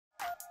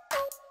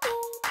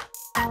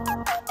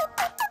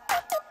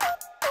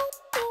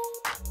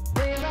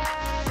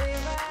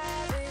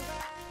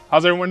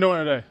How's everyone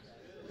doing today?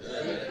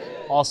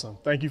 Awesome.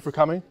 Thank you for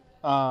coming.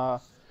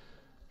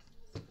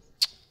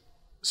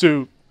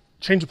 So,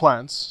 change of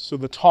plans. So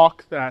the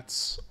talk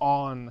that's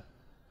on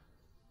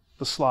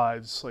the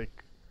slides,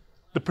 like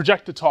the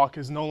projected talk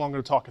is no longer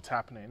the talk that's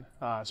happening.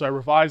 So I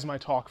revised my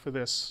talk for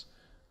this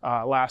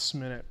last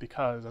minute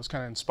because I was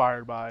kind of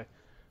inspired by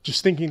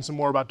just thinking some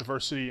more about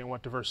diversity and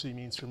what diversity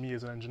means for me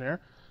as an engineer.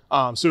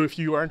 So if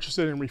you are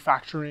interested in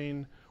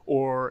refactoring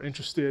or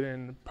interested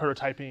in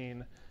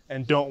prototyping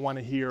and don't want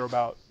to hear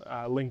about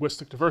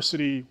linguistic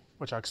diversity,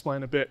 which I'll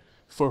explain a bit,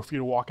 for you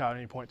to walk out at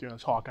any point during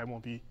the talk,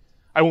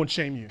 I won't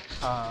shame you.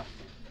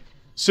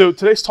 So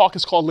today's talk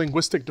is called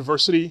Linguistic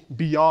Diversity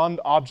Beyond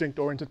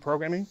Object-Oriented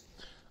Programming.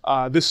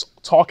 This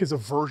talk is a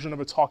version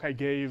of a talk I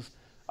gave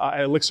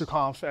at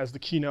ElixirConf as the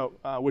keynote,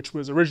 which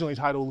was originally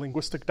titled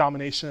Linguistic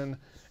Domination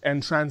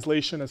and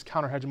Translation as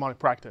Counter-Hegemonic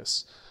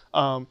Practice.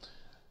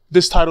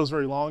 This title is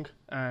very long,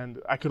 and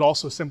I could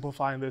also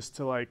simplify this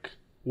to like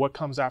what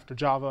comes after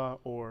Java,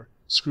 or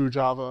screw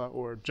Java,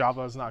 or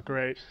Java is not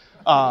great.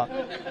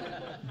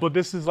 But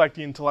this is like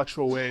the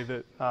intellectual way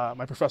that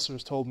my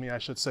professors told me I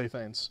should say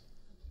things.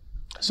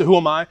 So who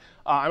am I?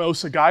 I'm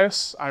Osa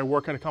Gaius. I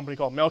work at a company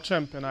called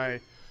MailChimp, and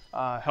I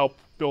help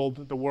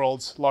build the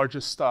world's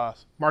largest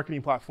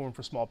marketing platform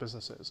for small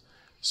businesses.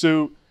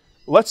 So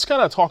let's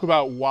kind of talk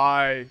about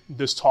why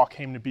this talk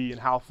came to be and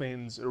how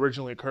things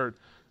originally occurred.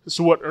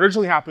 So what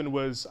originally happened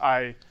was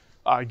I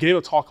gave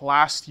a talk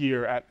last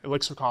year at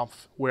ElixirConf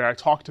where I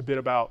talked a bit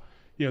about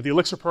the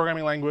Elixir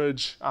programming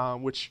language,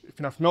 which if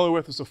you're not familiar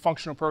with, is a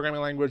functional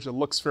programming language that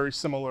looks very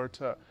similar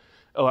to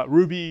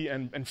Ruby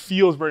and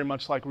feels very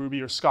much like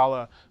Ruby or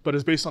Scala, but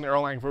is based on the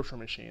Erlang virtual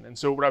machine. And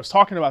so what I was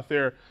talking about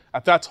there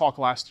at that talk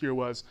last year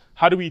was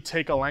how do we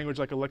take a language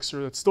like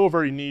Elixir that's still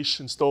very niche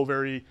and still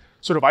very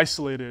sort of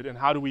isolated, and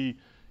how do we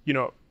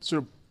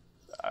sort of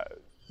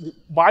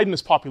widen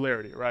its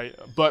popularity, right?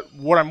 But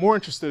what I'm more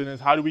interested in is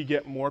how do we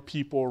get more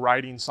people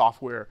writing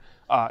software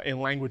in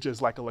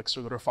languages like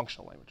Elixir that are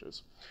functional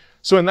languages.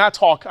 So in that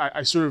talk,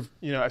 I sort of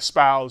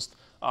espoused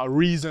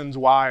reasons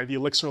why the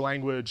Elixir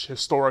language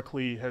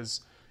historically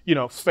has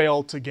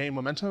failed to gain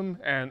momentum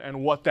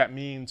and what that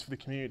means for the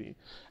community.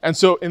 And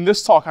so in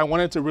this talk, I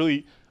wanted to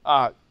really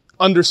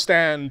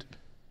understand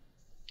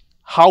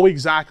how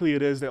exactly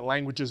it is that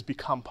languages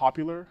become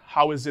popular.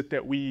 How is it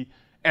that we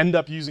end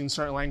up using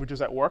certain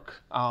languages at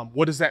work?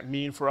 What does that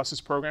mean for us as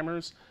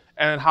programmers?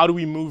 And how do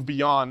we move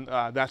beyond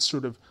that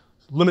sort of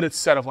limited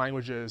set of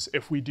languages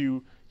if we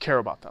do care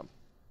about them?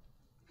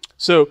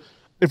 So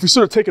if we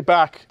sort of take it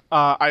back,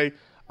 I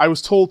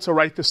was told to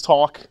write this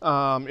talk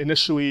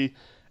initially,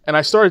 and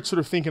I started sort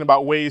of thinking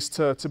about ways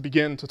to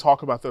begin to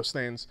talk about those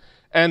things.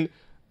 And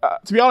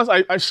to be honest,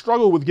 I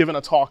struggle with giving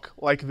a talk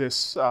like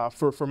this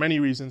for many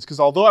reasons, because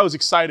although I was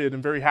excited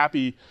and very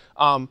happy,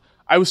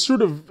 I was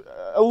sort of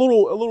a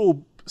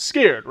little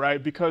scared,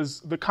 right? Because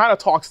the kind of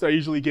talks that I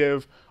usually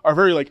give are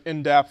very like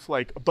in-depth,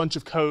 like a bunch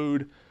of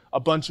code, a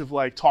bunch of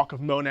like talk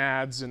of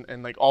monads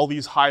and like all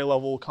these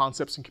high-level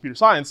concepts in computer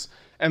science.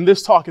 And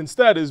this talk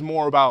instead is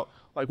more about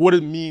like what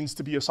it means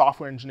to be a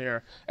software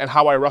engineer and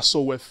how I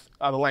wrestle with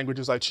the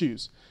languages I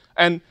choose.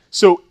 And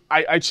so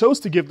I chose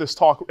to give this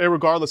talk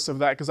regardless of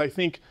that because I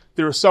think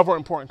there are several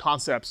important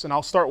concepts, and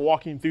I'll start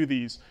walking through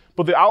these.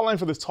 But the outline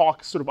for this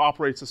talk sort of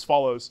operates as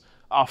follows.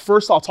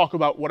 First, I'll talk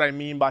about what I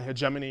mean by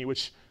hegemony,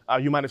 which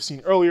you might have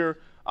seen earlier,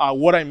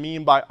 what I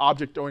mean by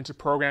object-oriented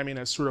programming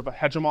as sort of a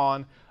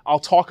hegemon. I'll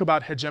talk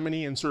about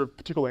hegemony in sort of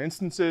particular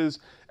instances,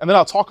 and then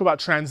I'll talk about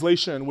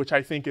translation, which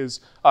I think is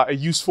a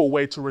useful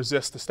way to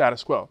resist the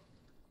status quo.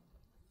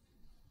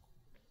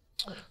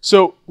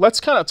 So let's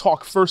kind of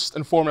talk first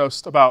and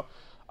foremost about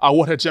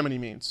what hegemony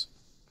means.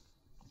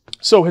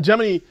 So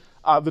hegemony,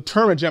 the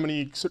term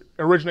hegemony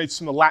originates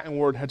from the Latin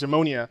word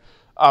hegemonia,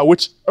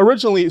 which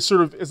originally sort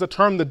of is a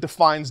term that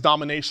defines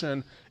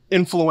domination,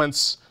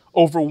 influence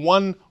over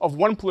one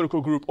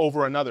political group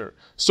over another.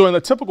 So in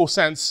the typical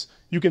sense,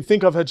 you can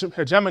think of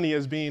hegemony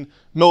as being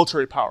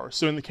military power.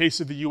 So in the case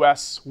of the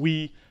US,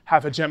 we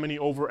have hegemony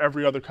over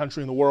every other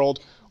country in the world,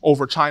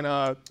 over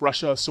China,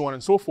 Russia, so on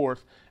and so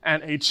forth.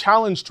 And a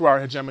challenge to our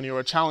hegemony or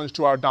a challenge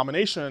to our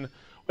domination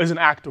is an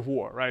act of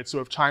war, right? So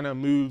if China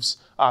moves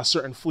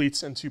certain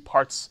fleets into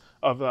parts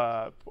of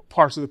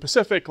the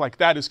Pacific, like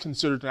that is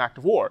considered an act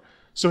of war.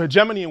 So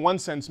hegemony in one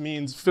sense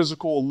means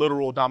physical,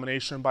 literal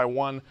domination by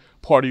one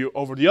party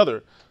over the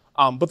other.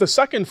 But the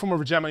second form of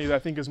hegemony that I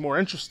think is more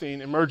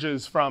interesting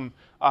emerges from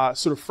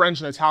sort of French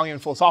and Italian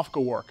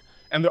philosophical work.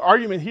 And the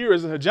argument here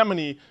is that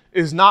hegemony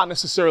is not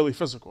necessarily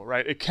physical,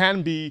 right? It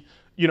can be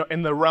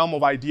in the realm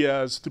of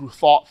ideas, through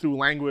thought, through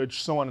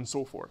language, so on and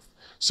so forth.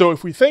 So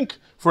if we think,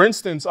 for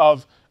instance,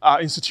 of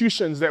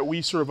institutions that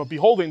we sort of are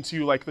beholden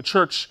to, like the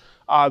church,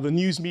 the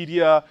news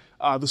media,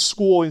 the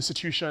school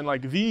institution,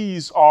 like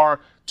these are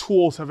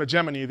tools of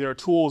hegemony, they are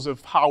tools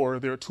of power,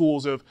 they are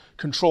tools of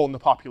control in the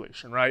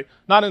population, right?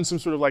 Not in some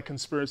sort of like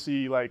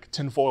conspiracy, like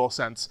tinfoil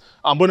sense,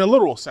 but in a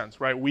literal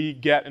sense, right? We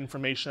get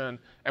information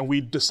and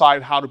we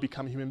decide how to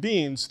become human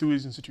beings through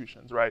these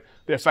institutions, right?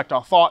 They affect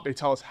our thought, they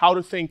tell us how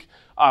to think,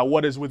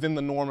 what is within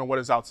the norm and what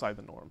is outside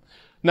the norm.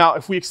 Now,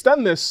 if we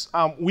extend this,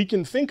 we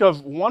can think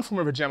of one form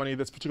of hegemony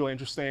that's particularly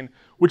interesting,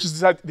 which is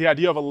the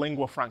idea of a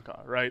lingua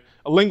franca, right?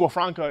 A lingua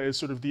franca is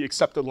sort of the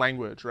accepted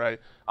language, right?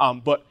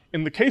 But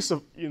in the case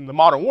of in the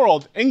modern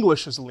world,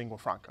 English is a lingua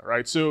franca,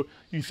 right? So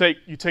you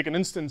take an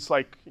instance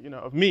like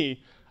of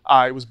me.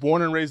 I was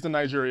born and raised in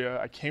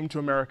Nigeria. I came to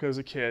America as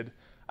a kid,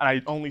 and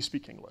I only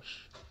speak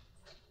English,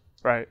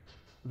 right?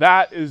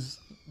 That is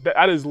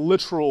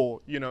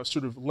literal,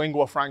 sort of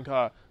lingua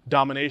franca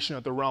domination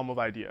of the realm of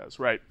ideas,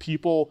 right?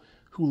 People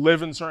who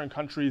live in certain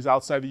countries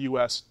outside the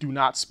US do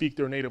not speak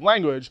their native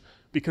language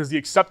because the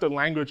accepted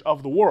language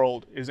of the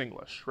world is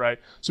English, right?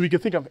 So we can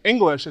think of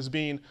English as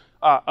being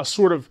a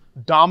sort of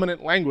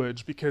dominant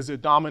language because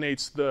it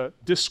dominates the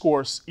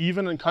discourse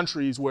even in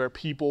countries where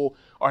people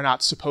are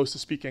not supposed to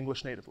speak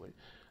English natively.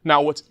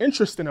 Now, what's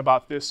interesting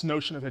about this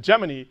notion of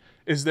hegemony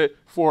is that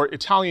for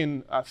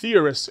Italian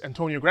theorist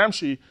Antonio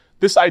Gramsci,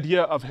 this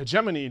idea of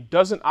hegemony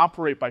doesn't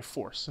operate by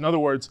force. In other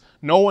words,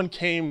 no one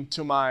came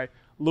to my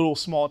little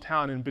small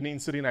town in Benin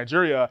City,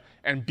 Nigeria,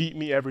 and beat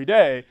me every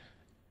day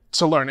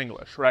to learn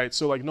English, right?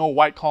 So like no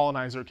white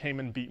colonizer came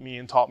and beat me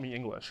and taught me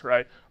English,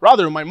 right?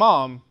 Rather, my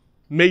mom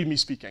made me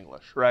speak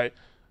English, right?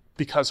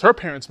 Because her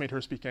parents made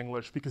her speak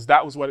English because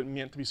that was what it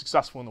meant to be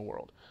successful in the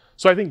world.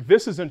 So I think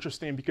this is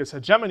interesting because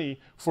hegemony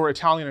for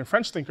Italian and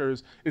French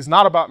thinkers is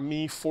not about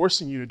me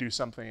forcing you to do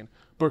something,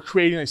 but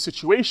creating a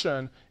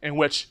situation in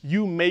which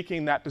you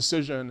making that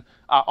decision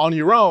on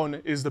your own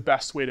is the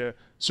best way to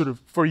sort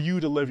of, for you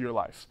to live your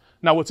life.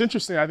 Now, what's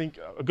interesting, I think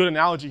a good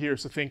analogy here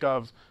is to think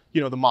of,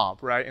 the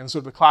mob, right? And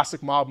sort of the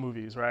classic mob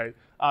movies, right?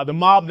 The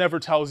mob never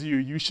tells you,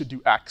 you should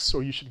do X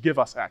or you should give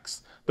us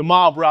X. The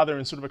mob, rather,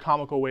 in sort of a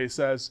comical way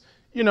says,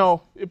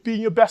 it'd be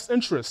in your best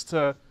interest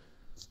to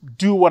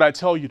do what I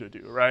tell you to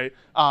do, right?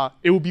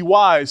 It would be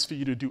wise for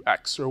you to do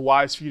X or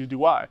wise for you to do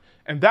Y.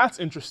 And that's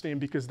interesting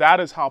because that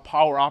is how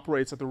power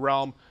operates at the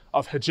realm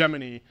of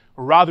hegemony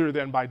rather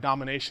than by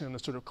domination in the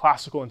sort of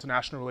classical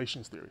international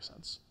relations theory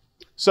sense.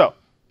 So,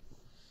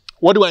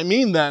 what do I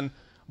mean then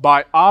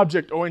by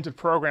object-oriented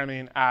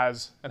programming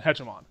as an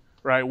hegemon,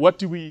 right? What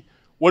do we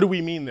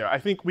mean there? I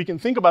think we can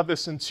think about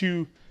this in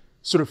two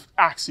sort of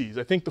axes.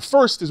 I think the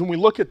first is when we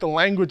look at the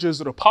languages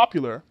that are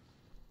popular,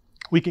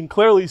 we can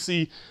clearly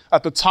see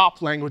at the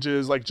top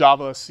languages like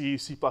Java, C,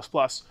 C++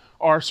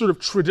 are sort of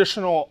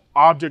traditional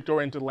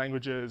object-oriented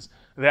languages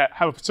that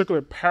have a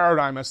particular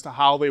paradigm as to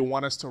how they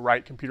want us to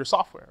write computer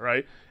software,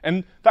 right?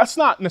 And that's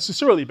not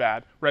necessarily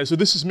bad, right? So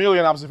this is merely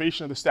an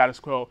observation of the status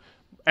quo.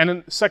 And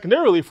then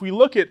secondarily, if we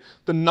look at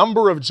the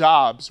number of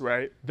jobs,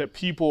 right, that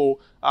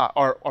people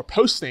are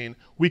posting,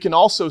 we can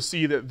also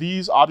see that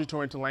these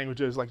object-oriented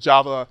languages like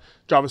Java,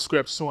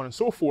 JavaScript, so on and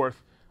so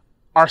forth,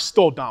 are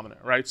still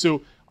dominant, right?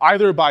 So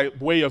either by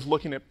way of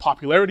looking at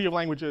popularity of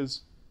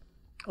languages,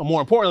 or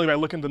more importantly, by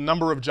looking at the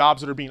number of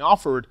jobs that are being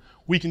offered,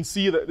 we can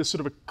see that there's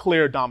sort of a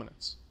clear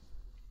dominance.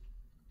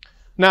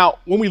 Now,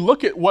 when we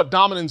look at what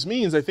dominance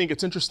means, I think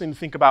it's interesting to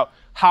think about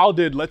how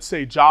did, let's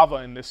say, Java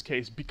in this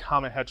case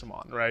become a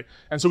hegemon, right?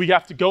 And so we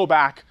have to go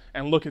back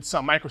and look at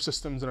some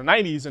microsystems in the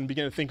 90s and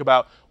begin to think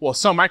about, well,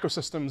 some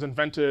microsystems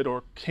invented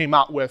or came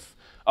out with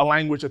a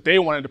language that they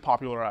wanted to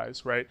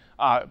popularize, right?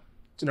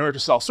 In order to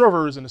sell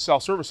servers and to sell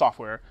server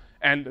software.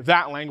 And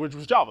that language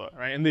was Java,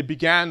 right? And they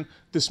began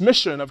this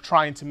mission of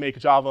trying to make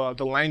Java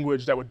the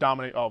language that would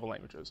dominate all the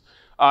languages.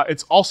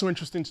 It's also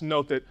interesting to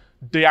note that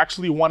they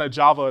actually wanted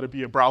Java to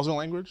be a browser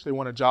language. They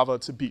wanted Java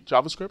to beat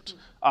JavaScript.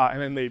 And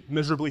then they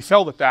miserably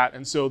failed at that.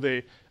 And so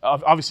they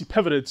obviously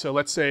pivoted to,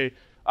 let's say,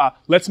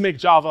 let's make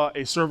Java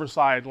a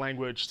server-side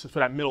language for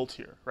that middle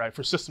tier, right?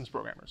 For systems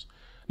programmers.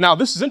 Now,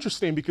 this is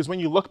interesting because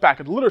when you look back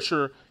at the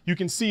literature, you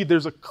can see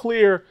there's a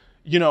clear,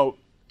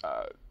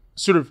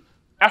 sort of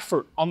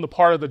effort on the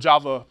part of the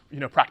Java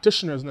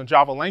practitioners and the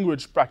Java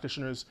language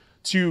practitioners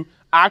to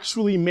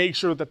actually make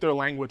sure that their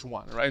language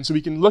won, right? And so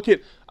we can look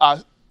at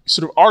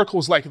sort of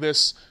articles like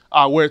this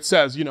where it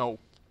says,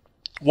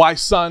 why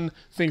Sun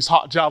thinks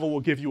hot Java will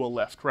give you a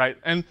lift, right?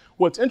 And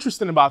what's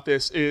interesting about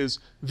this is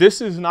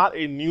not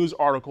a news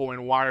article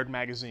in Wired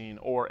magazine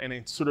or in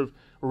a sort of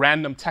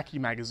random techie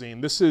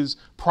magazine. This is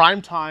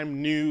primetime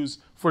news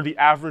for the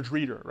average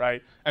reader,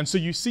 right? And so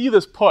you see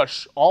this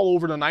push all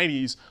over the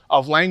 90s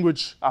of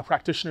language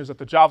practitioners at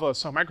the Java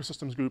Sun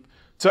Microsystems group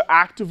to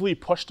actively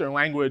push their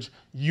language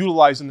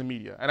utilizing the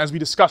media. And as we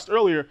discussed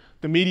earlier,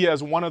 the media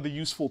is one of the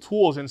useful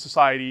tools in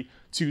society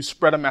to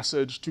spread a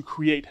message, to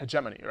create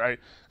hegemony, right?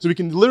 So we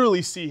can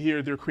literally see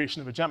here their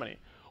creation of hegemony.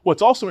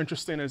 What's also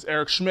interesting is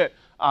Eric Schmidt,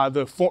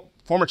 the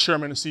former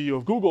chairman and CEO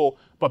of Google,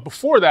 but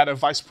before that, a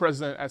vice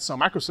president at Sun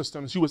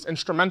Microsystems, who was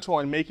instrumental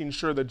in making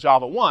sure that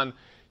Java won.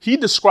 He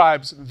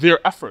describes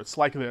their efforts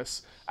like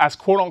this as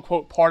quote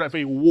unquote part of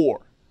a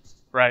war,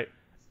 right?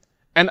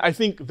 And I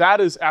think that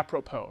is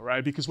apropos,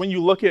 right? Because when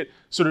you look at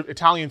sort of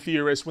Italian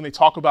theorists, when they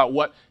talk about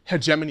what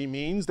hegemony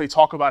means, they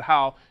talk about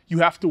how you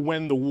have to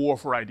win the war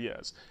for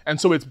ideas. And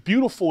so it's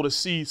beautiful to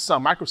see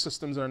some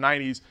microsystems in the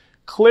 90s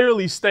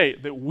clearly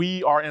state that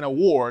we are in a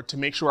war to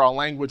make sure our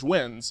language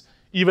wins,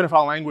 even if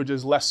our language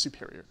is less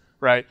superior,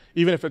 right?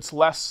 Even if it's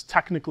less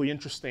technically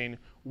interesting,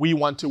 we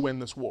want to win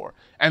this war.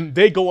 And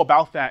they go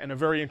about that in a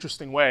very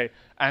interesting way.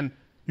 And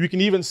you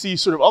can even see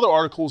sort of other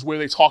articles where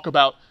they talk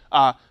about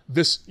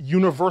this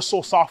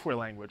universal software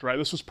language, right?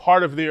 This was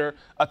part of their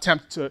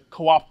attempt to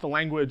co-opt the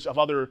language of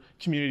other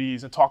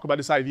communities and talk about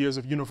these ideas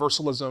of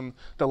universalism,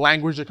 the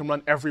language that can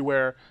run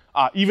everywhere.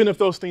 Even if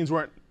those things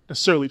weren't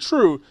necessarily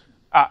true,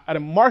 at a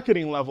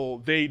marketing level,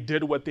 they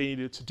did what they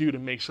needed to do to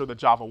make sure that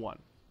Java won.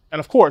 And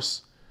of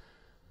course,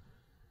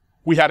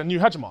 we had a new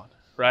hegemon,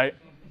 right?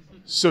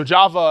 So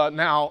Java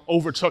now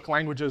overtook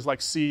languages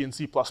like C and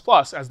C++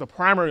 as the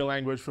primary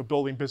language for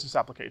building business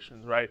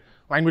applications, right?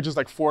 Languages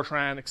like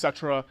Fortran, et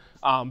cetera,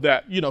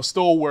 that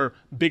still were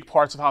big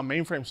parts of how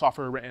mainframe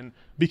software were written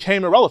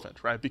became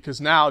irrelevant, right?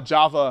 Because now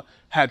Java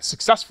had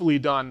successfully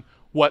done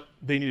what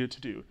they needed to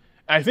do.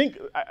 And I think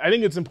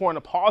it's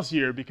important to pause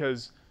here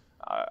because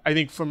I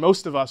think for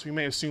most of us, we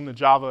may assume that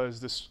Java is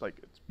this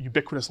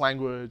ubiquitous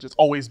language. It's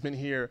always been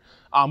here,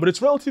 but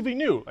it's relatively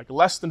new, like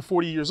less than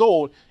 40 years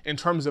old in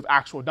terms of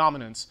actual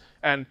dominance.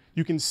 And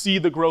you can see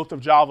the growth of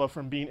Java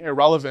from being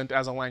irrelevant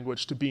as a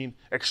language to being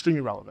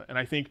extremely relevant. And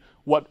I think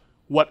what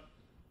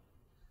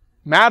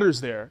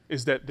matters there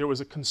is that there was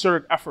a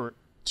concerted effort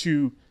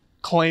to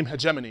claim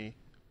hegemony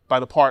by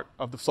the part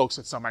of the folks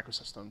at Sun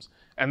Microsystems.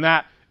 And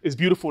that is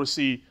beautiful to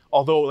see,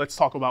 although let's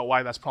talk about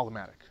why that's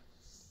problematic.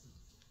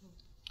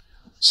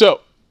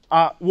 So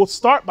we'll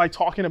start by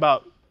talking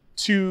about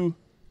two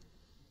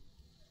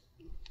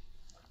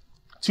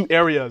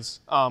areas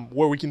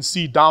where we can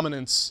see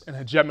dominance and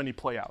hegemony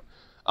play out.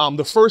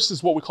 The first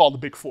is what we call the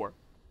Big Four.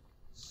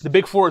 The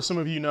Big Four, as some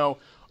of you know,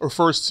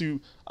 refers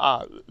to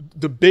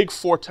the big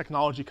four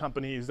technology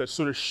companies that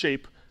sort of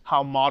shape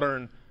how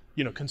modern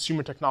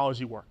consumer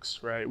technology works,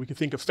 right? We can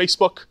think of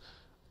Facebook,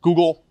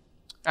 Google,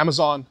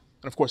 Amazon,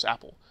 and of course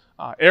Apple.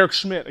 Eric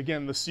Schmidt,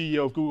 again, the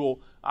CEO of Google,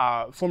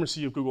 former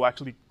CEO of Google,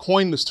 actually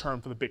coined this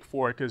term for the Big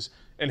Four because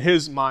in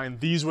his mind,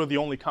 these were the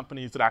only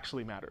companies that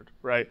actually mattered,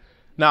 right?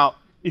 Now,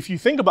 if you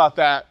think about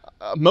that,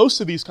 most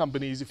of these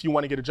companies, if you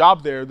want to get a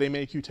job there, they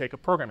make you take a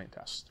programming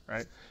test,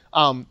 right?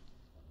 And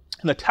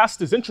the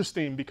test is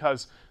interesting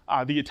because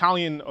the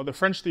Italian or the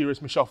French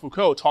theorist Michel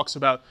Foucault talks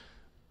about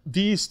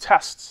these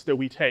tests that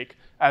we take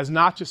as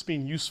not just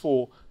being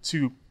useful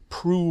to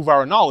prove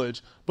our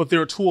knowledge, but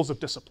they're tools of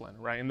discipline,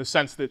 right? In the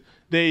sense that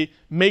they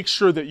make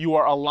sure that you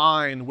are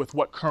aligned with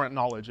what current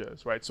knowledge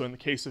is, right? So in the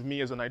case of me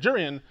as a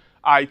Nigerian,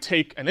 I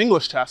take an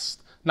English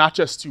test, not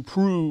just to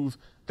prove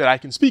that I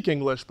can speak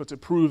English, but to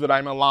prove that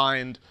I'm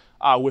aligned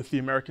with the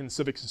American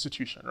Civics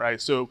Institution,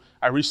 right? So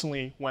I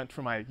recently went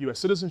for my US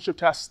citizenship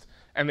test,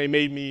 and they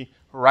made me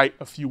write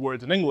a few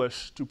words in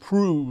English to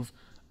prove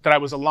that I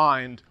was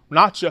aligned,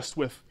 not just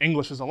with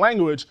English as a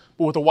language,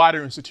 but with a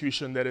wider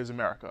institution that is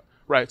America,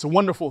 right? It's a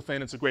wonderful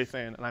thing, it's a great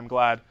thing, and I'm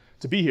glad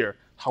to be here.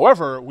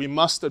 However, we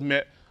must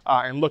admit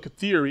and look at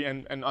theory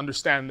and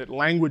understand that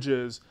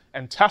languages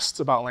and tests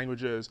about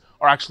languages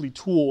are actually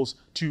tools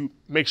to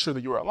make sure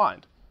that you are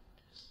aligned.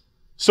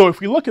 So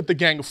if we look at the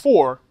Gang of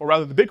Four, or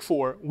rather the Big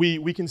Four,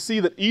 we can see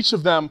that each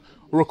of them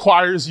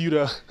requires you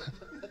to,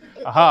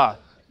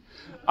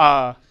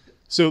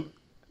 so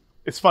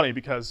it's funny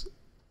because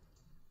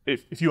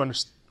if you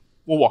understand,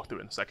 we'll walk through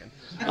it in a second.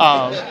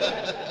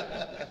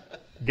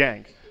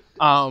 Gang.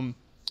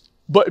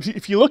 But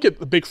if you look at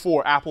the Big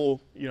Four,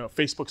 Apple,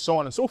 Facebook, so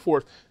on and so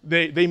forth,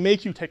 they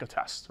make you take a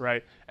test,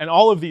 right? And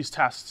all of these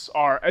tests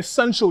are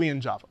essentially in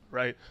Java,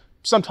 right?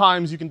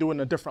 Sometimes you can do it in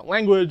a different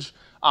language,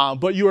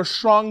 but you are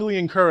strongly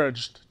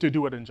encouraged to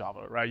do it in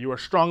Java, right? You are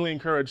strongly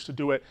encouraged to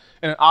do it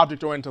in an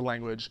object-oriented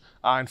language.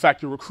 In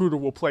fact, your recruiter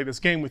will play this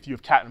game with you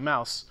of cat and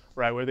mouse,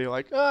 right? Where they're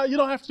like, you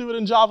don't have to do it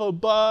in Java,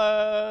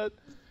 but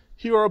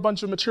here are a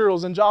bunch of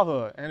materials in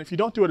Java. And if you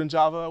don't do it in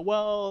Java,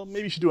 well,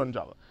 maybe you should do it in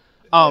Java.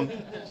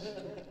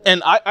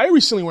 And I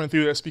recently went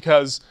through this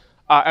because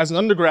as an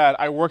undergrad,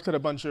 I worked at a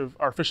bunch of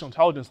artificial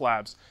intelligence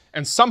labs,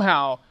 and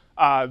somehow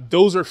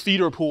those are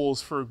feeder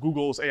pools for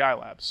Google's AI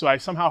labs. So I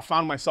somehow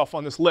found myself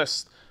on this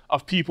list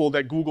of people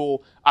that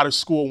Google out of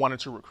school wanted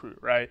to recruit,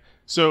 right?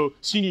 So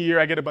senior year,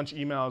 I get a bunch of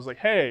emails like,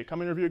 hey,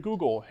 come interview at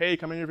Google. Hey,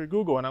 come interview at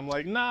Google. And I'm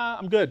like, nah,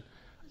 I'm good.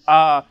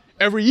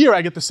 Every year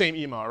I get the same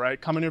email,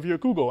 right? Come interview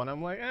at Google. And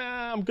I'm like,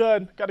 I'm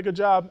good. Got a good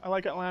job. I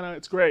like Atlanta.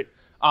 It's great.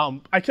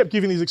 I kept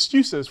giving these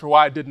excuses for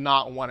why I did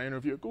not want to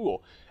interview at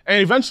Google.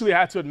 And eventually I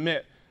had to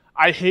admit,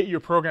 I hate your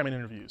programming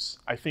interviews.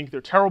 I think they're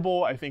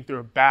terrible. I think they're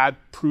a bad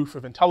proof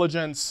of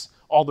intelligence.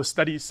 All the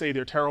studies say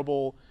they're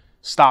terrible.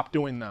 Stop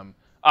doing them.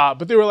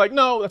 But they were like,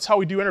 no, that's how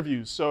we do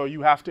interviews. So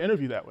you have to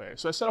interview that way.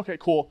 So I said, okay,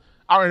 cool.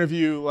 I'll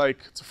interview. Like,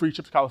 it's a free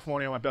trip to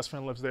California. My best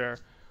friend lives there.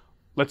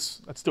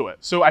 Let's do it.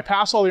 So I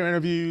pass all your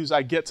interviews.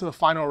 I get to the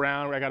final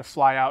round where I got to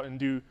fly out and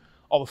do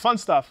all the fun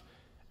stuff.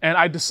 And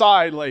I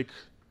decide, like,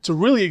 to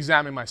really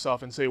examine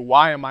myself and say,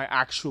 why am I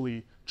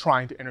actually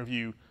trying to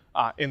interview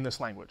in this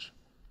language?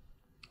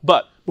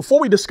 But before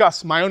we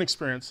discuss my own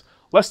experience,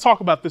 let's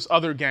talk about this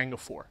other gang of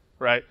four,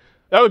 right?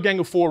 That other gang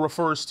of four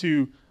refers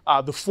to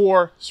the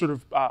four sort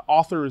of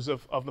authors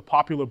of the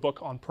popular book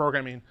on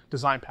programming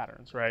design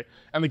patterns, right?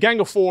 And the gang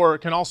of four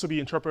can also be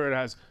interpreted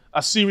as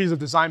a series of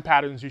design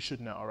patterns you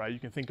should know, right? You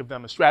can think of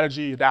them as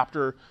strategy,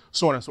 adapter,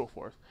 so on and so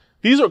forth.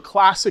 These are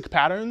classic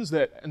patterns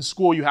that in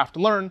school you have to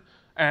learn,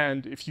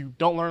 and if you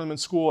don't learn them in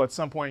school, at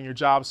some point in your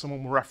job,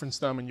 someone will reference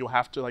them and you'll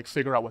have to like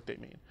figure out what they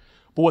mean.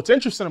 But what's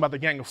interesting about the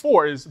gang of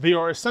four is they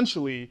are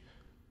essentially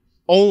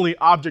only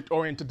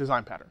object-oriented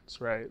design patterns,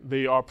 right?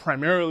 They are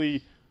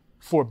primarily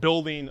for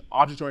building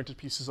object-oriented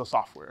pieces of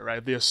software,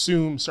 right? They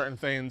assume certain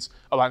things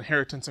about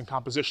inheritance and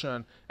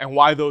composition and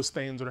why those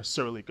things are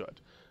necessarily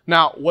good.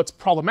 Now, what's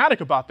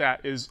problematic about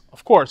that is,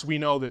 of course, we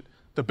know that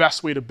the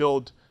best way to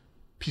build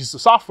pieces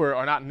of software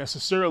are not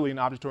necessarily in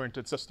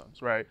object-oriented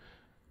systems, right?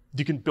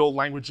 You can build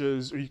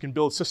languages or you can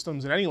build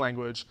systems in any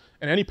language,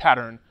 in any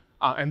pattern,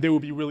 and they will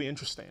be really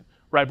interesting,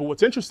 right? But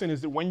what's interesting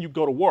is that when you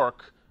go to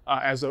work,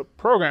 as a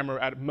programmer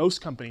at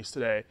most companies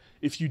today,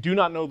 if you do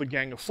not know the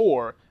gang of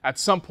four, at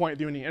some point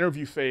during the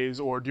interview phase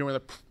or during the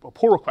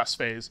pull request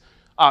phase,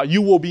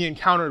 you will be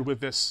encountered with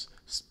this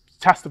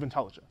test of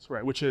intelligence,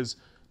 right? Which is,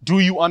 do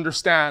you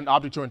understand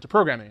object-oriented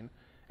programming?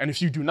 And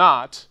if you do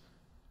not,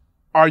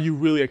 are you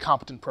really a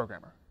competent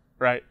programmer,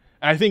 right?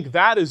 And I think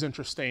that is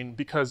interesting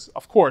because,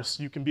 of course,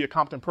 you can be a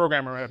competent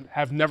programmer and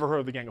have never heard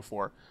of the gang of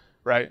four,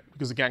 right?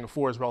 Because the gang of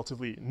four is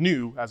relatively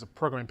new as a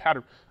programming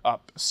pattern,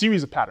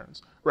 series of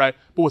patterns, right?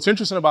 But what's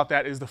interesting about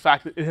that is the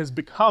fact that it has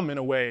become, in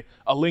a way,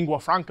 a lingua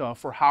franca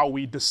for how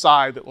we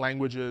decide that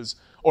languages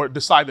or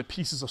decide that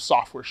pieces of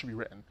software should be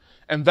written.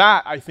 And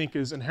that, I think,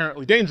 is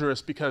inherently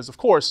dangerous because, of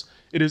course,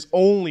 it is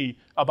only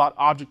about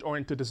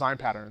object-oriented design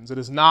patterns. It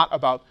is not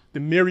about the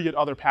myriad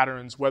other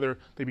patterns, whether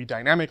they be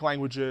dynamic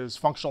languages,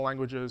 functional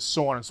languages,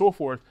 so on and so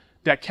forth,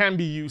 that can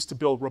be used to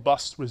build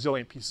robust,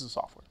 resilient pieces of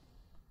software.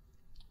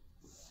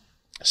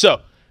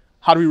 So,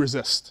 how do we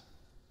resist,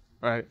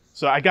 right?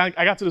 So I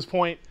got to this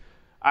point.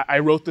 I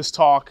wrote this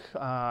talk.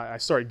 I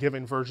started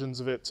giving versions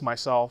of it to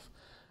myself.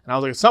 And I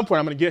was like, at some point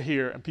I'm going to get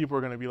here and people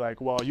are going to be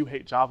like, well, you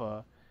hate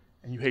Java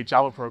and you hate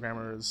Java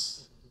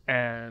programmers.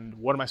 And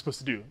what am I supposed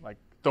to do? Like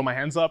throw my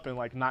hands up and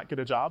like not get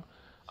a job?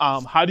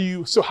 How do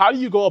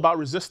you go about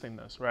resisting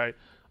this, right?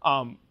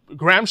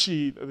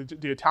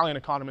 Gramsci, the Italian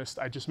economist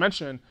I just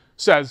mentioned,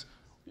 says,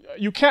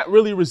 you can't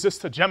really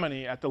resist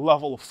hegemony at the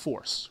level of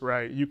force,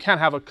 right? You can't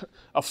have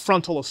a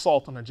frontal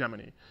assault on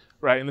hegemony,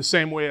 right? In the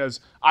same way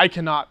as I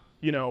cannot,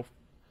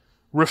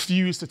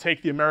 refuse to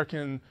take the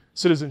American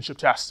citizenship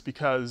test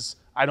because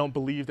I don't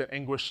believe that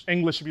English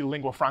should be the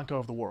lingua franca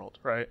of the world,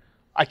 right?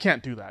 I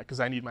can't do that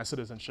because I need my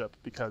citizenship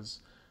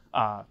because,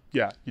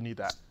 yeah, you need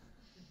that.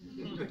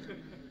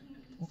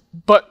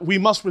 But we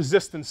must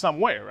resist in some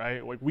way,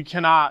 right? Like we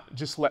cannot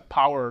just let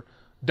power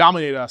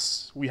dominate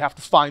us. We have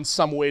to find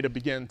some way to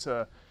begin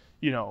to,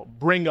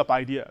 bring up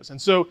ideas.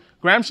 And so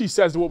Gramsci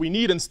says that what we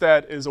need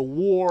instead is a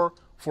war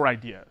for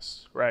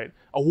ideas, right?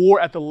 A war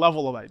at the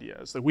level of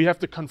ideas. That we have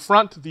to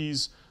confront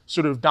these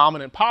sort of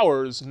dominant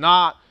powers,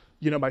 not,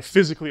 by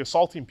physically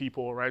assaulting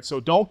people, right?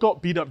 So don't go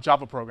beat up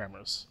Java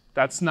programmers.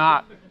 That's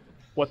not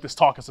what this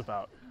talk is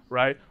about,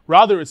 right?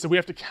 Rather, it's that we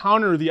have to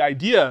counter the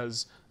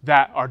ideas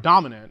that are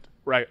dominant,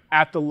 right,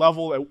 at the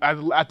level,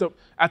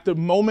 at the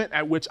moment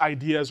at which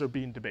ideas are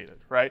being debated,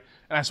 right?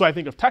 And that's why I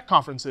think of tech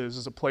conferences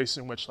as a place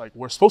in which like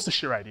we're supposed to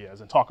share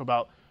ideas and talk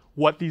about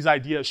what these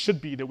ideas should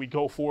be that we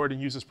go forward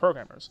and use as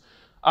programmers.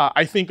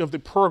 I think of the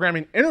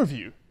programming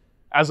interview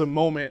as a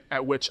moment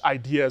at which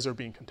ideas are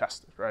being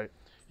contested, right?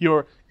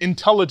 Your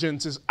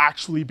intelligence is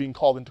actually being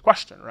called into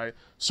question, right?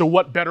 So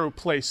what better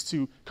place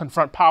to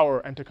confront power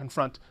and to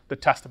confront the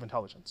test of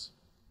intelligence?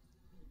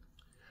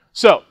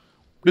 So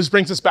this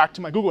brings us back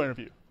to my Google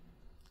interview.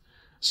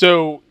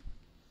 So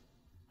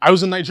I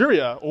was in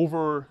Nigeria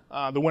over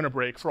the winter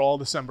break for all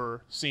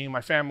December, seeing my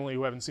family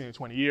who I haven't seen in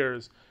 20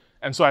 years.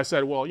 And so I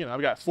said, well,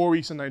 I've got 4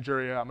 weeks in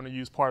Nigeria. I'm going to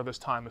use part of this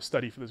time to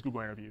study for this Google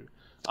interview,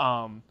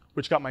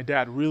 which got my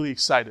dad really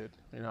excited,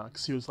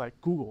 because he was like,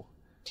 Google,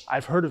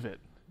 I've heard of it.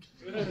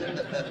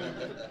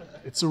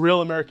 It's a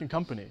real American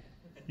company.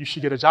 You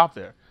should get a job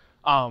there,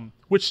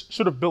 which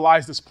sort of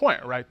belies this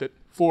point, right? That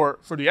for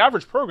the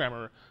average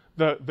programmer,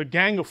 the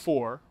gang of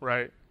four,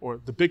 right,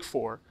 or the big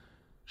four,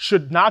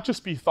 should not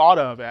just be thought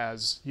of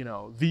as,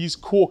 these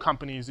cool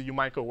companies that you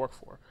might go work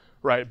for,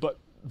 right? But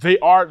they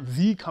are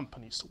the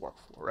companies to work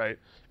for, right?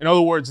 In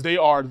other words, they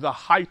are the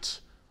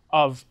height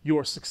of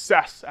your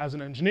success as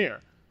an engineer,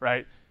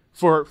 right?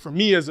 For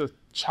me as a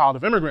child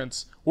of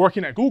immigrants,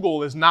 working at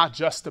Google is not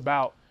just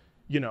about,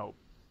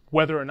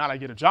 whether or not I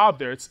get a job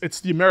there.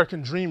 It's the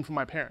American dream for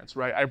my parents,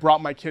 right? I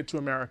brought my kid to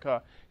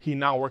America. He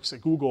now works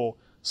at Google.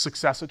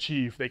 Success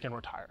achieved, they can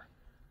retire.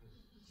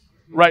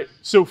 Right,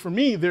 so for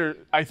me,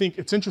 I think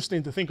it's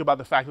interesting to think about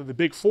the fact that the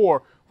big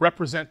four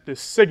represent this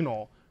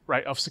signal,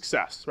 right, of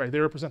success, right? They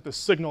represent this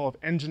signal of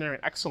engineering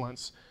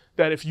excellence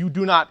that if you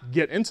do not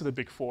get into the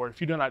big four, if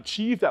you do not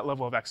achieve that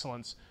level of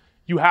excellence,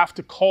 you have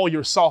to call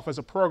yourself as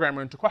a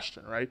programmer into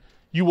question, right?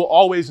 You will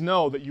always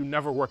know that you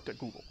never worked at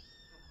Google.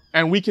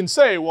 And we can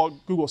say, well,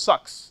 Google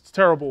sucks, it's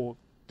terrible,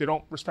 they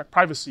don't respect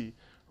privacy,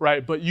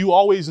 right? But you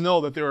always know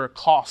that there are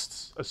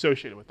costs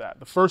associated with that.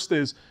 The first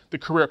is the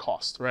career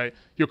cost, right?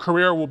 Your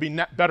career will be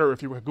net better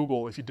if you work at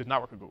Google if you did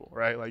not work at Google,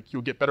 right? Like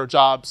you'll get better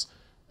jobs,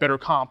 better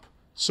comp,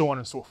 so on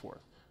and so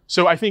forth.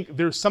 So I think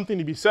there's something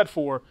to be said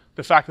for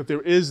the fact that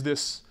there is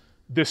this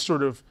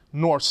sort of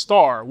North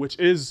Star, which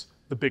is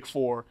the Big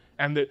Four,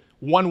 and that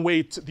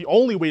the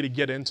only way to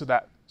get into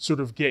that sort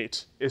of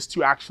gate is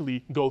to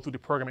actually go through the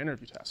program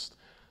interview test.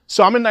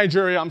 So I'm in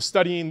Nigeria, I'm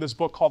studying this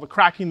book called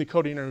Cracking the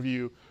Coding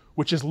Interview,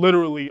 which is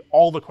literally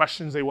all the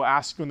questions they will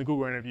ask you in the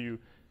Google interview,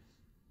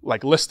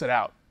 like listed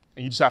out.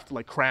 And you just have to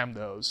like cram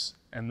those,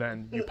 and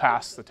then you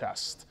pass the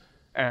test.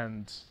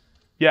 And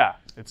yeah,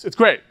 it's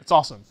great, it's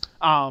awesome.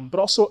 But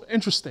also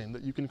interesting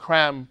that you can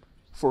cram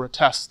for a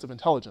test of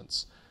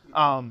intelligence.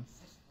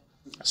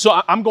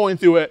 So I'm going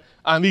through it,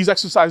 and these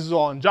exercises are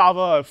all in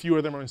Java, a few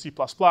of them are in C++.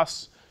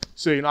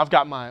 So I've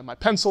got my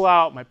pencil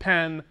out, my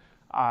pen,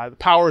 the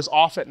power is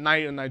off at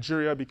night in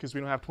Nigeria because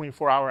we don't have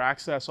 24-hour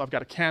access, so I've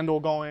got a candle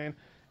going,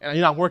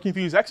 and I'm working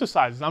through these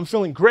exercises. I'm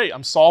feeling great,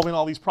 I'm solving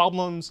all these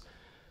problems.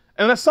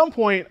 And at some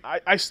point,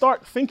 I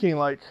start thinking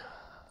like,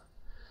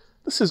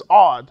 this is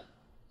odd.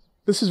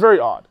 This is very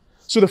odd.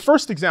 So the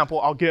first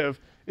example I'll give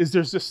is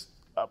there's this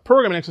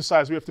programming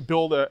exercise we have to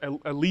build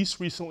a least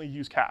recently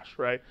used cache,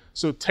 right?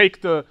 So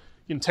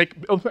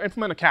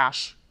implement a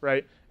cache,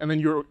 right? And then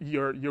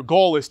your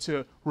goal is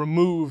to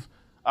remove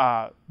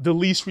the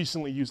least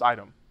recently used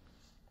item.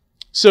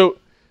 So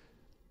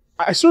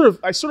I sort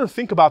of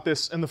think about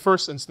this in the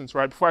first instance,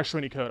 right? Before I show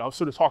any code, I'll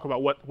sort of talk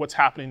about what's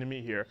happening to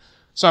me here.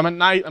 So I'm at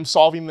night, I'm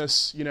solving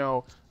this,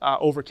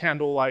 over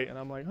candlelight, and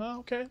I'm like, oh,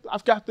 okay,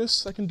 I've got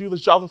this. I can do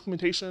this Java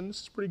implementation.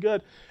 This is pretty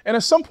good. And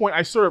at some point,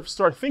 I sort of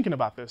start thinking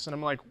about this, and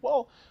I'm like,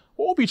 well,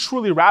 what would be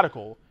truly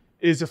radical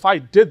is if I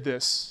did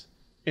this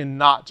in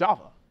not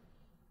Java.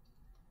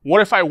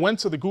 What if I went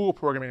to the Google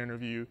programming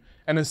interview,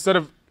 and instead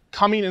of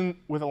coming in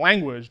with a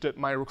language that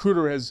my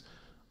recruiter has,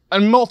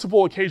 on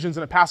multiple occasions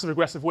in a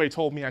passive-aggressive way,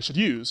 told me I should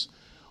use,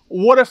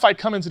 what if I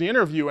come into the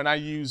interview and I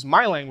use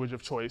my language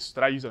of choice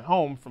that I use at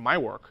home for my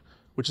work,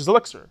 which is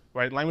Elixir,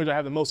 right? Language I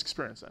have the most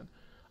experience in.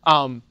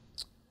 And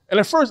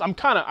at first, I'm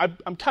kind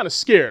of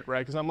scared, right?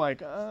 Because I'm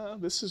like,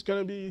 this is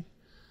gonna be,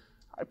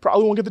 I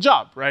probably won't get the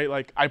job, right?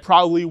 Like, I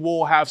probably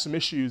will have some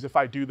issues if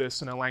I do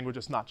this in a language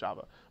that's not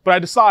Java. But I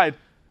decide,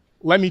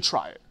 let me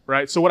try it,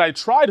 right? So what I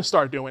try to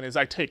start doing is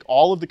I take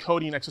all of the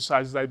coding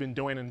exercises I've been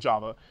doing in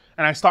Java,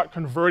 and I start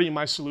converting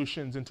my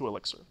solutions into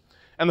Elixir.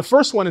 And the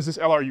first one is this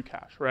LRU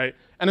cache, right?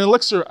 And in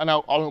Elixir, and I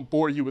won't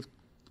bore you with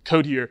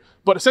code here,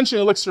 but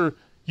essentially in Elixir,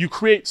 you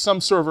create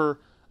some server,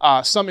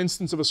 some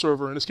instance of a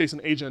server, in this case an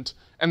agent,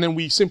 and then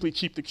we simply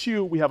keep the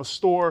queue, we have a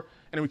store,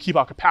 and then we keep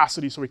our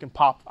capacity so we can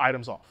pop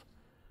items off.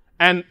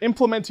 And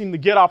implementing the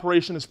get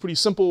operation is pretty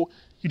simple.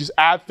 You just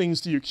add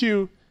things to your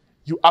queue,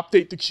 you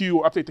update the queue,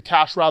 or update the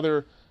cache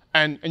rather,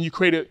 and you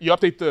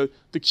update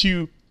the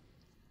queue,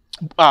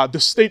 the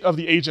state of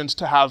the agent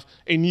to have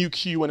a new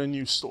queue and a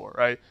new store,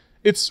 right?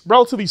 It's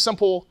relatively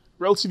simple,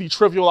 relatively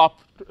trivial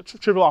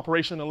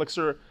operation in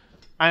Elixir,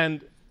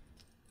 and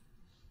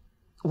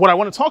what I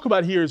want to talk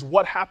about here is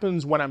what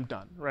happens when I'm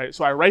done, right?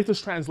 So I write this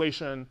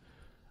translation,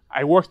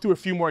 I work through a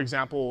few more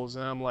examples,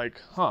 and I'm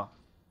like,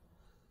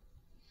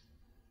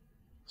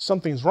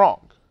 something's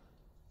wrong.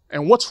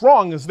 And what's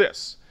wrong is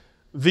this.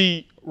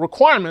 The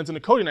requirement in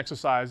the coding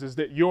exercise is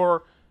that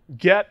your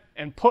get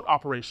and put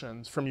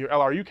operations from your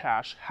LRU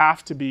cache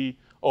have to be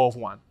O of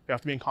 1. They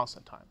have to be in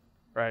constant time,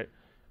 right?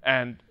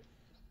 And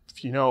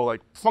if you know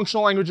like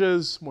functional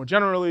languages more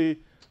generally,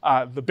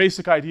 the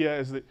basic idea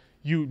is that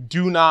you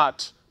do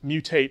not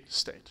mutate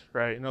state,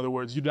 right? In other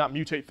words, you do not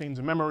mutate things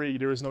in memory.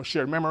 There is no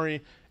shared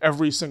memory.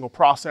 Every single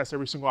process,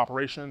 every single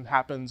operation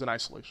happens in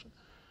isolation.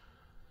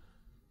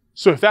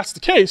 So if that's the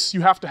case,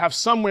 you have to have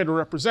some way to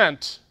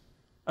represent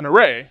an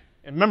array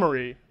in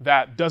memory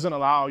that doesn't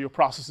allow your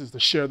processes to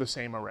share the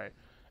same array.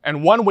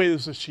 And one way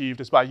this is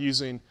achieved is by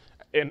using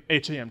an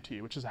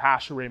HAMT, which is a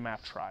hash array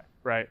map try,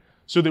 right?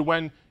 So that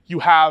when you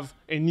have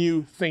a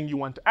new thing you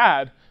want to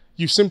add,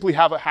 you simply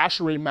have a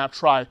hash array map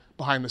try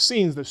behind the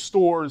scenes that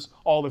stores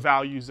all the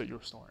values that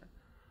you're storing.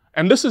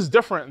 And this is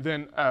different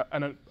than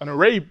an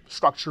array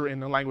structure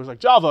in a language like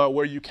Java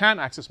where you can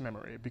access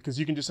memory because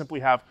you can just simply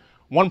have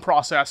one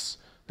process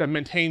that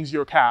maintains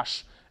your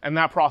cache, and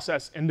that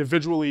process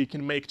individually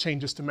can make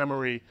changes to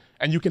memory,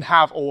 and you can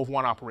have O of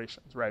 1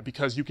 operations, right?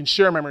 Because you can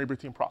share memory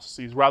between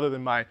processes rather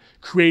than by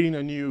creating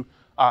a new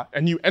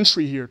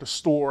entry here to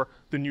store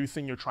the new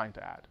thing you're trying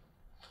to add.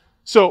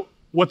 So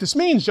what this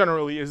means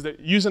generally is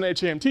that using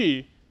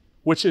HAMT,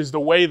 which is the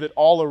way that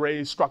all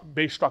arrays,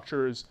 base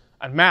structures,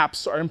 and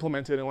maps are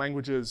implemented in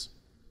languages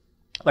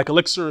like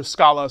Elixir,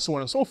 Scala, so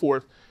on and so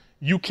forth,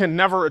 you can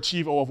never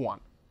achieve O of 1,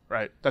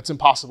 right? That's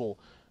impossible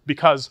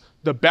because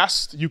the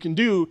best you can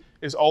do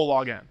is O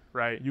log n,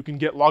 right? You can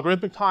get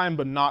logarithmic time,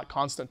 but not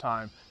constant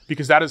time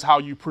because that is how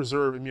you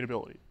preserve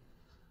immutability.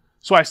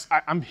 So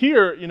I'm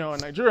here, in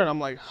Nigeria, and I'm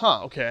like,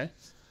 okay.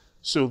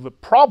 So the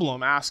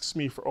problem asks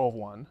me for O of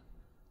 1.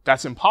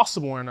 That's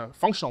impossible in a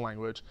functional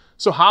language.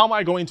 So how am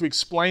I going to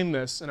explain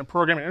this in a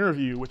programming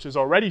interview, which is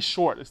already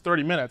short, it's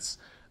 30 minutes.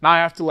 Now I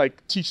have to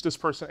teach this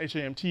person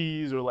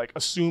HAMTs or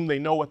assume they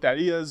know what that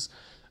is.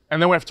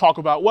 And then we have to talk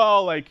about,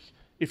 well,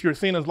 if your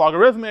thing is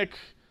logarithmic,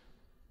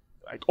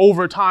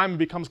 over time it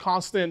becomes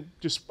constant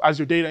just as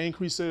your data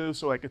increases.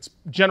 So it's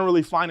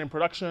generally fine in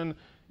production,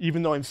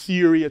 even though in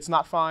theory it's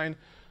not fine.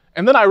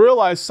 And then I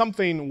realized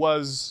something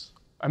was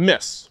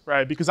amiss,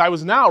 right? Because I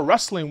was now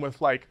wrestling with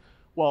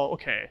well,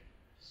 okay,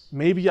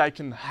 maybe I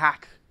can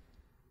hack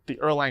the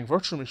Erlang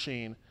virtual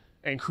machine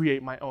and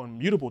create my own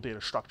mutable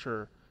data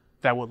structure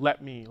that would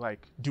let me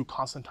do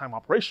constant time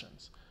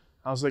operations.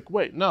 I was like,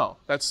 wait, no,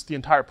 that's the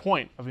entire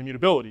point of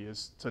immutability,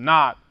 is to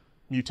not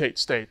mutate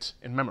state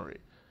in memory.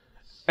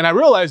 And I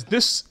realized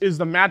this is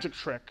the magic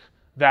trick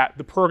that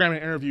the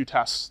programming interview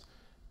test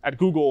at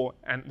Google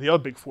and the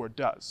other big four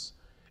does,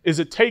 is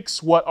it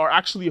takes what are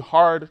actually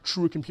hard,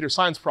 true computer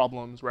science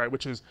problems, right,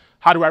 which is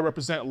how do I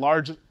represent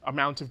large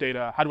amounts of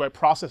data, how do I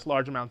process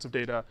large amounts of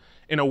data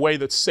in a way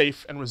that's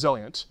safe and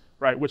resilient,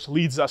 right, which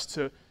leads us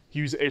to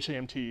use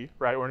HAMT,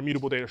 right, or an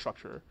immutable data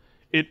structure.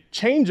 It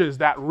changes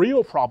that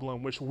real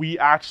problem, which we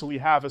actually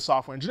have as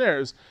software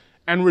engineers,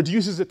 and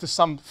reduces it to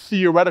some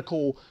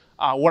theoretical,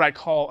 what I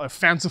call a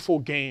fanciful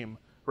game,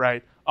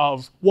 right,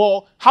 of,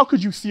 well, how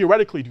could you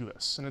theoretically do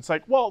this? And it's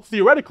well,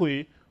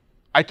 theoretically,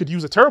 I could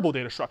use a terrible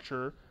data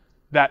structure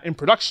that in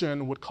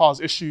production would cause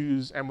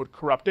issues and would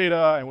corrupt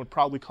data and would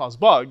probably cause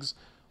bugs,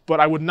 but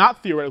I would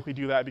not theoretically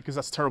do that because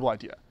that's a terrible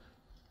idea.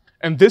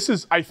 And this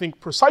is, I think,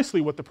 precisely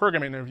what the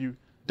programming interview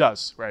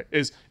does, right?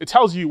 Is it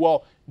tells you,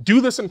 well, do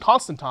this in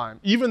constant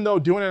time, even though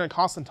doing it in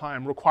constant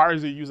time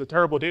requires you to use a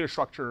terrible data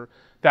structure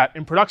that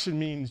in production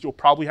means you'll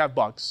probably have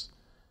bugs,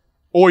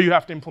 or you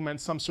have to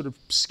implement some sort of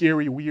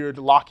scary, weird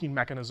locking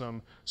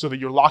mechanism so that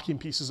you're locking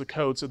pieces of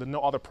code so that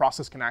no other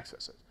process can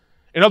access it.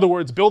 In other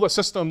words, build a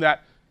system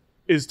that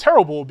is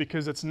terrible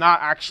because it's not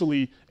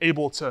actually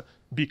able to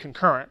be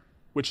concurrent,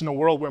 which in a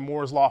world where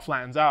Moore's law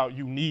flattens out,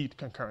 you need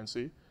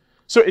concurrency.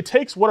 So it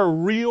takes what are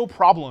real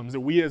problems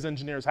that we as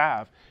engineers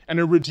have, and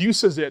it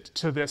reduces it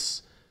to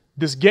this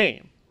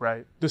game,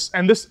 right? This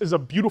is a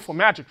beautiful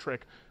magic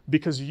trick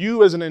because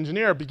you as an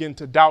engineer begin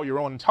to doubt your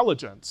own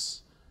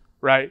intelligence,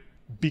 right?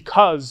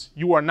 Because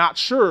you are not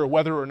sure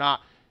whether or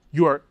not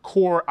your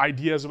core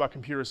ideas about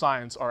computer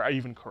science are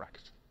even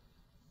correct.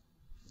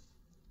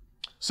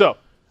 So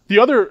the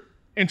other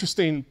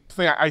interesting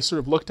thing I sort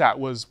of looked at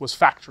was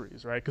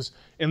factories, right? Because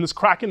in this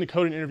cracking the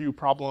coding interview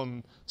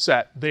problem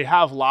set, they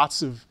have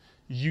lots of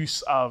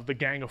use of the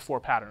gang of 4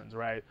 patterns,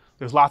 right?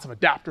 There's lots of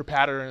adapter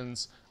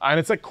patterns, and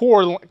it's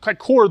core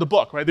of the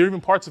book, right? There are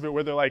even parts of it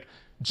where they're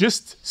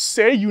just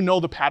say you know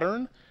the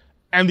pattern,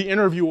 and the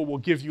interviewer will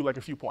give you a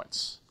few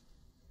points,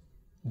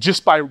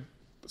 just by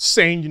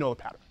saying you know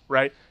the pattern,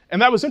 right?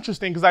 And that was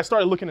interesting because I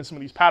started looking at some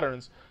of these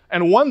patterns,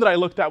 and one that I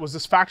looked at was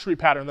this factory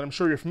pattern that I'm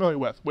sure you're familiar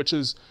with, which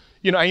is,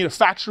 I need a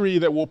factory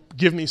that will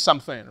give me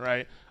something,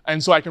 right?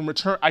 And so I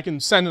can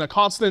send in a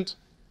constant,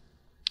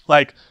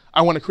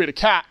 I want to create a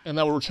cat, and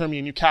that will return me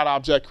a new cat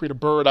object, create a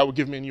bird, that will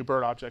give me a new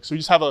bird object. So you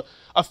just have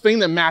a thing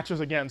that matches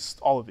against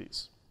all of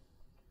these.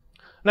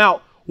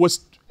 Now,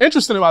 what's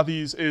interesting about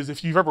these is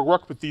if you've ever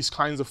worked with these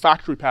kinds of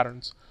factory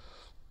patterns,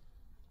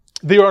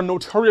 they are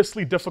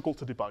notoriously difficult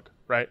to debug,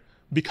 right?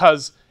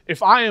 Because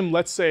if I am,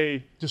 let's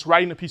say, just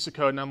writing a piece of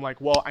code and I'm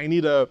well, I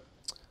need a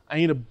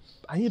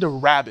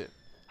rabbit.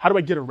 How do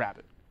I get a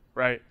rabbit,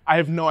 right? I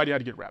have no idea how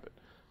to get a rabbit.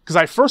 Because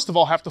I first of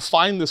all have to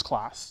find this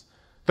class,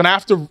 then I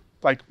have to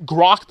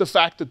grok the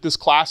fact that this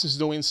class is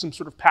doing some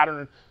sort of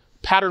pattern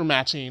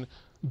matching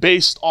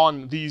based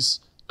on these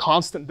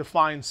constant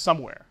defines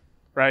somewhere,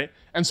 right?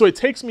 And so it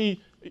takes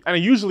me,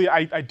 and usually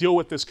I deal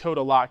with this code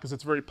a lot because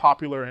it's very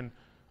popular in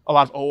a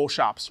lot of OO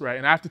shops, right?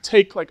 And I have to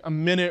take a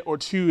minute or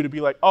two to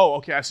be oh,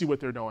 okay, I see what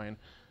they're doing.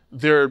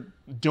 They're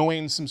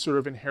doing some sort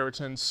of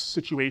inheritance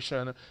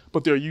situation,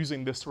 but they're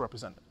using this to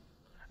represent it.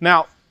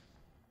 Now,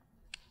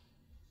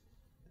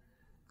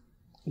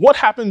 what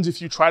happens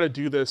if you try to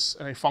do this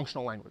in a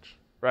functional language,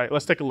 right?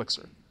 Let's take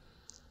Elixir.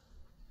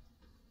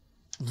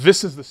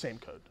 This is the same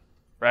code,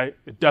 right?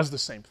 It does the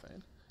same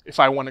thing. If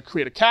I want to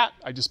create a cat,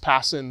 I just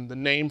pass in the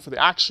name for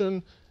the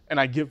action, and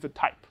I give the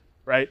type,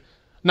 right?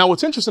 Now,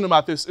 what's interesting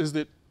about this is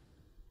that,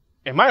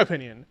 in my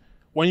opinion,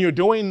 when you're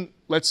doing,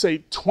 let's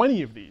say,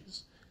 20 of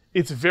these,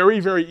 it's very,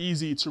 very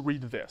easy to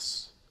read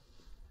this.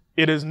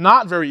 It is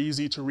not very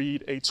easy to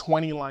read a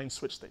 20-line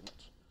switch statement,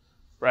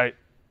 right?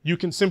 You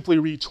can simply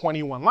read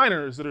 20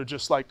 one-liners that are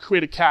just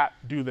create a cat,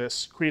 do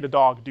this, create a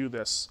dog, do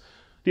this.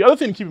 The other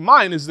thing to keep in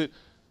mind is that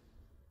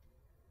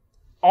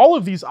all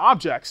of these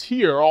objects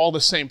here are all the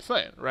same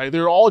thing, right?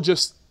 They're all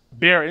just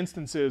bare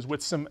instances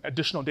with some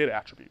additional data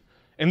attribute.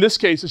 In this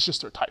case, it's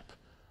just their type,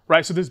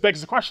 right? So this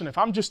begs the question, if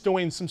I'm just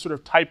doing some sort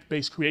of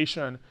type-based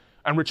creation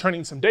and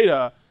returning some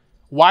data,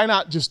 why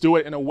not just do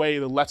it in a way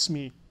that lets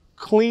me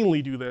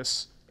cleanly do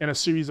this in a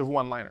series of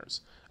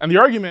one-liners? And the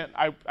argument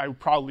I would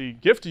probably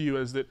give to you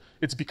is that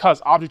it's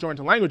because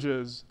object-oriented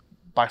languages,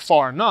 by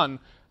far none,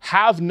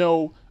 have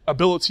no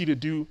ability to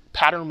do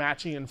pattern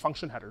matching and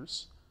function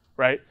headers,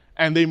 right?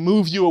 And they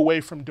move you away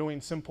from doing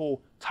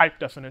simple type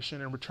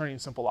definition and returning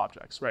simple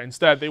objects, right?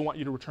 Instead, they want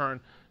you to return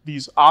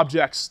these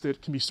objects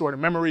that can be stored in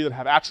memory, that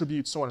have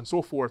attributes, so on and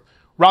so forth,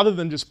 rather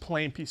than just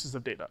plain pieces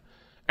of data.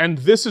 And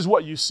this is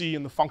what you see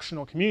in the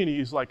functional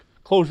communities like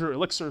Clojure,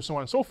 Elixir, so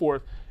on and so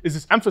forth, is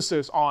this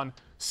emphasis on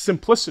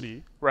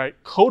simplicity, right?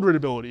 Code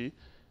readability,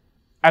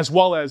 as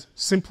well as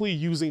simply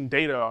using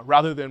data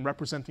rather than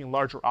representing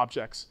larger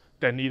objects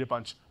that need a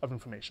bunch of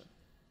information.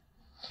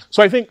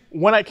 So I think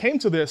when I came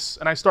to this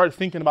and I started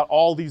thinking about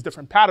all these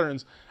different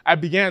patterns, I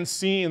began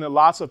seeing that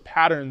lots of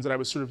patterns that I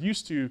was sort of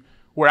used to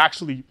were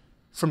actually,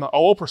 from an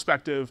OO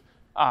perspective,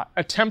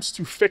 attempts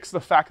to fix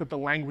the fact that the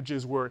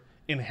languages were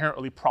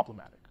inherently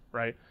problematic,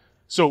 right?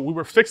 So we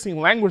were fixing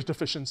language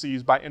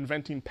deficiencies by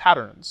inventing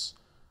patterns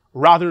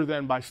rather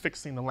than by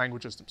fixing the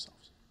languages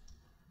themselves.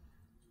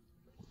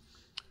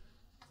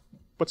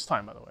 What's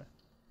time, by the way?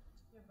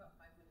 About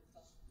 5 minutes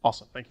left.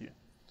 Awesome, thank you.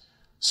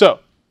 So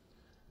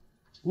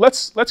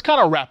let's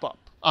kind of wrap up.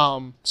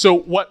 So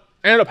what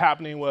ended up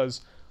happening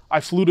was I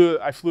flew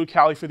to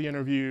Cali for the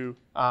interview.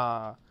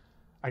 I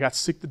got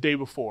sick the day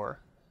before,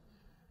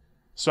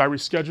 so I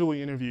rescheduled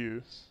the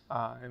interview,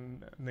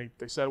 and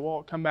they said,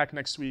 well, come back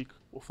next week.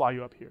 We'll fly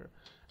you up here.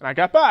 And I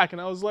got back,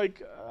 and I was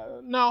like,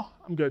 no,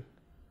 I'm good,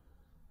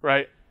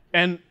 right?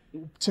 And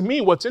to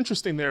me, what's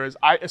interesting there is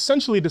I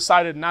essentially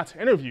decided not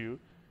to interview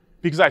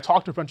because I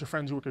talked to a bunch of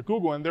friends who work at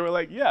Google, and they were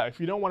like, yeah, if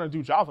you don't want to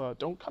do Java,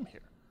 don't come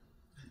here,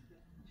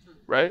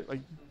 right? Like,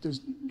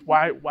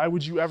 why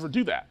would you ever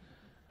do that?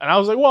 And I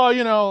was like, well,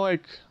 you know,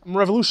 like, I'm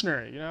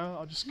revolutionary, you know?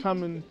 I'll just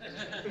come and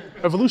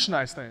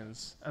revolutionize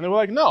things. And they were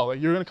like, no, like,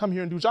 you're going to come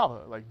here and do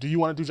Java. Like, do you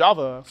want to do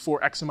Java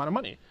for X amount of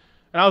money?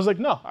 And I was like,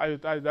 no,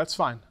 that's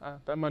fine.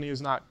 That money is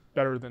not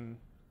better than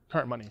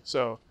current money,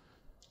 so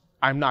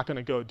I'm not going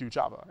to go do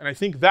Java. And I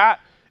think that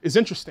is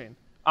interesting.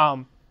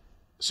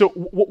 So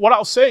what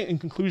I'll say in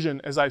conclusion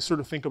as I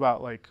sort of think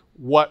about like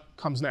what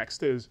comes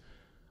next is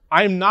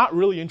I'm not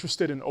really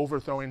interested in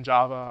overthrowing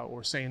Java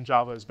or saying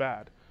Java is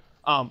bad.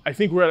 I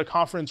think we're at a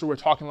conference where we're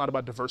talking a lot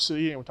about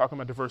diversity, and we're talking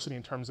about diversity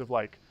in terms of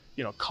like,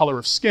 you know, color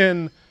of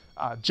skin,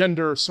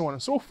 gender, so on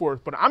and so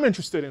forth, but I'm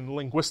interested in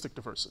linguistic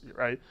diversity,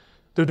 right?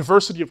 The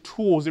diversity of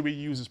tools that we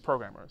use as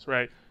programmers,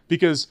 right?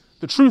 Because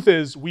the truth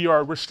is we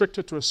are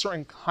restricted to a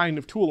certain kind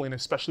of tooling,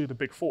 especially the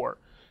big four,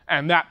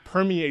 and that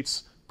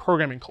permeates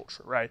programming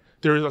culture, right?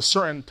 There is a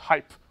certain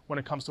type when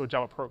it comes to a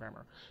Java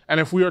programmer. And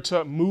if we are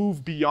to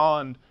move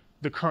beyond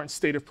the current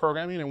state of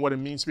programming and what it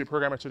means to be a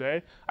programmer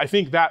today, I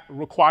think that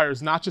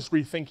requires not just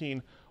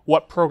rethinking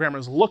what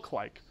programmers look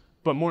like,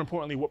 but more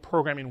importantly, what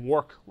programming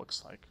work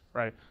looks like,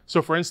 right?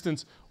 So for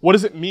instance, what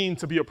does it mean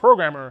to be a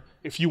programmer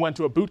if you went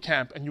to a boot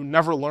camp and you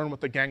never learned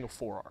what the Gang of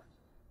Four are?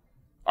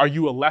 Are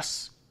you a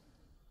less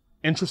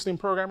interesting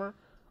programmer?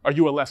 Are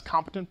you a less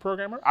competent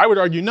programmer? I would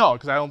argue no,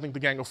 because I don't think the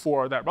Gang of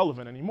Four are that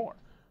relevant anymore,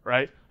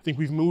 right? I think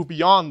we've moved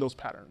beyond those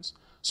patterns.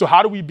 So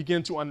how do we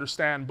begin to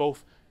understand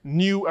both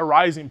new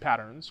arising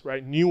patterns,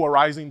 right? New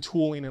arising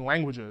tooling and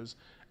languages,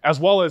 as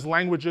well as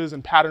languages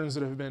and patterns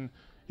that have been,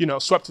 you know,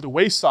 swept to the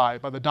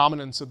wayside by the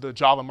dominance of the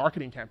Java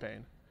marketing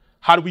campaign?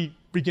 How do we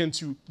begin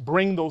to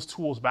bring those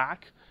tools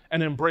back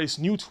and embrace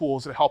new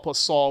tools that help us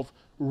solve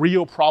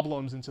real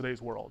problems in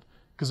today's world?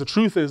 Because the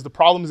truth is the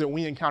problems that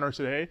we encounter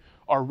today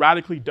are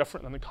radically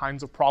different than the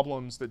kinds of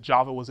problems that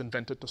Java was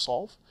invented to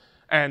solve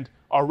and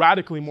are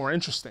radically more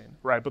interesting,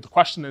 right? But the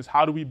question is,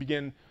 how do we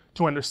begin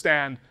to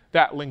understand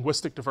that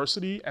linguistic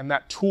diversity and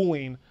that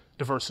tooling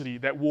diversity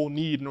that we'll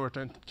need in order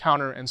to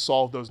encounter and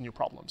solve those new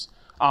problems?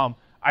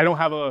 I don't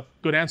have a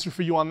good answer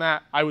for you on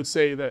that. I would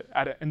say that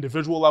at an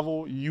individual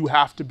level, you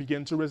have to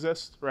begin to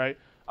resist, right?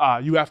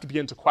 You have to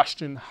begin to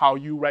question how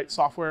you write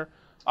software,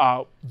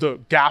 the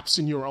gaps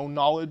in your own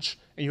knowledge,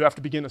 and you have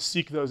to begin to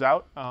seek those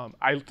out.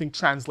 I think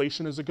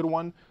translation is a good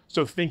one.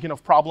 So thinking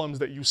of problems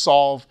that you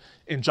solve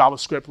in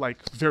JavaScript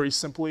like very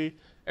simply,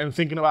 and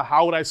thinking about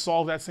how would I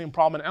solve that same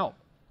problem in Elm,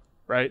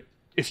 right?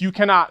 If you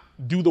cannot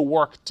do the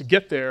work to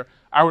get there,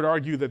 I would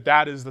argue that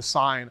that is the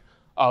sign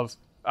of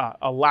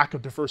a lack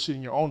of diversity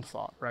in your own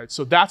thought, right?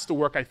 So that's the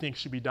work I think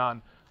should be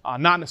done,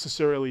 not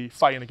necessarily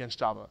fighting against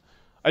Java.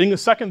 I think the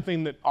second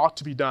thing that ought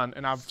to be done,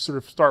 and I've sort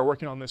of started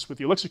working on this with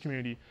the Elixir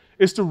community,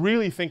 is to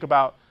really think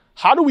about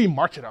how do we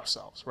market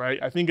ourselves,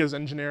 right? I think as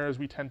engineers,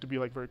 we tend to be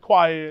like very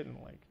quiet and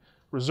like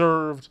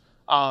reserved.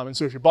 And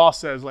so if your boss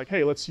says like,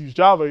 hey, let's use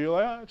Java, you're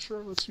like, ah,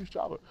 sure, let's use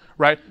Java,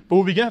 right? But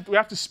we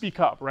have to speak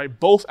up, right?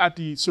 Both at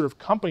the sort of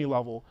company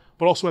level,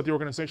 but also at the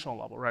organizational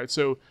level, right?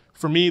 So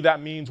for me,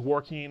 that means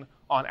working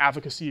on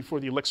advocacy for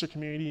the Elixir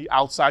community,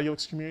 outside the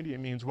Elixir community. It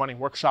means running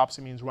workshops.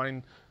 It means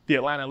running the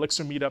Atlanta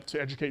Elixir meetup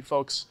to educate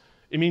folks.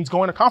 It means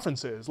going to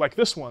conferences like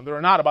this one that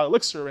are not about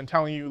Elixir and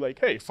telling you like,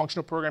 hey,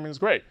 functional programming is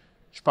great.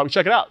 You should probably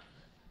check it out.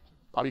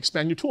 Probably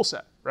expand your tool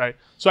set, right?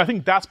 So I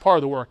think that's part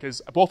of the work,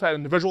 is both at an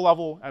individual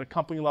level, at a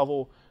company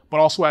level, but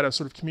also at a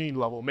sort of community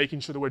level, making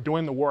sure that we're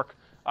doing the work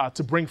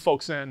to bring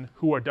folks in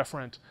who are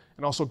different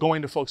and also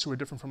going to folks who are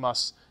different from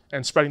us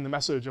and spreading the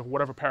message of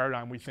whatever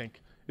paradigm we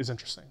think is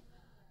interesting.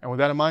 And with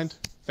that in mind,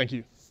 thank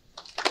you.